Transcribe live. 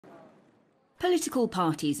Political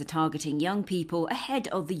parties are targeting young people ahead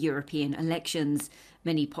of the European elections.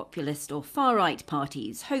 Many populist or far-right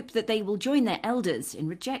parties hope that they will join their elders in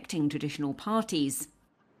rejecting traditional parties.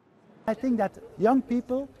 I think that young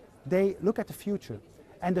people, they look at the future,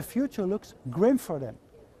 and the future looks grim for them.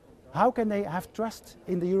 How can they have trust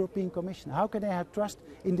in the European Commission? How can they have trust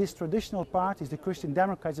in these traditional parties, the Christian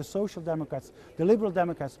Democrats, the Social Democrats, the Liberal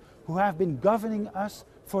Democrats, who have been governing us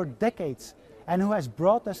for decades and who has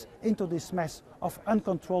brought us into this mess of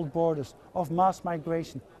uncontrolled borders, of mass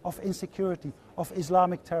migration, of insecurity, of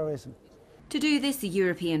Islamic terrorism? To do this, the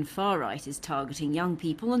European far-right is targeting young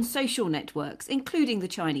people on social networks, including the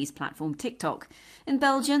Chinese platform TikTok. In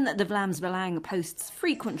Belgium, the Vlaams Belang posts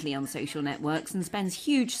frequently on social networks and spends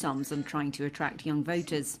huge sums on trying to attract young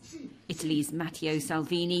voters. Italy's Matteo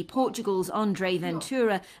Salvini, Portugal's André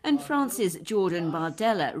Ventura and France's Jordan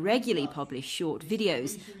Bardella regularly publish short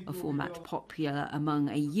videos, a format popular among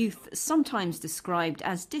a youth sometimes described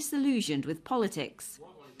as disillusioned with politics.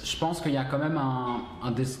 Je pense qu'il y a quand même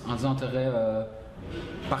un désintérêt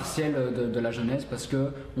partiel de la jeunesse parce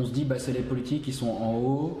que on se dit c'est les politiques qui sont en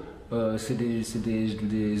haut, c'est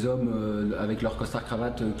des hommes avec leur costard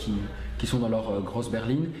cravate qui sont dans leur grosse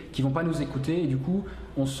berline, qui vont pas nous écouter et du coup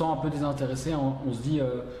on se sent un peu désintéressé, on se dit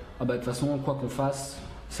de toute façon quoi qu'on fasse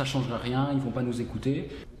ça changera rien, ils vont pas nous écouter.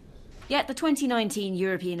 Yet the 2019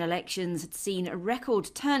 European elections had seen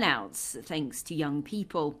record turnouts thanks to young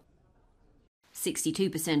people.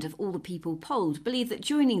 62% of all the people polled believe that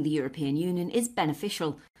joining the European Union is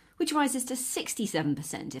beneficial, which rises to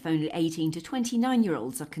 67% if only 18 to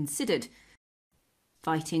 29-year-olds are considered.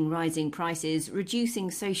 Fighting rising prices, reducing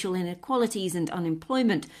social inequalities and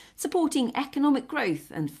unemployment, supporting economic growth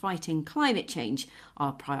and fighting climate change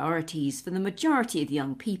are priorities for the majority of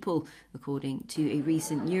young people, according to a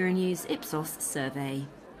recent Euronews Ipsos survey.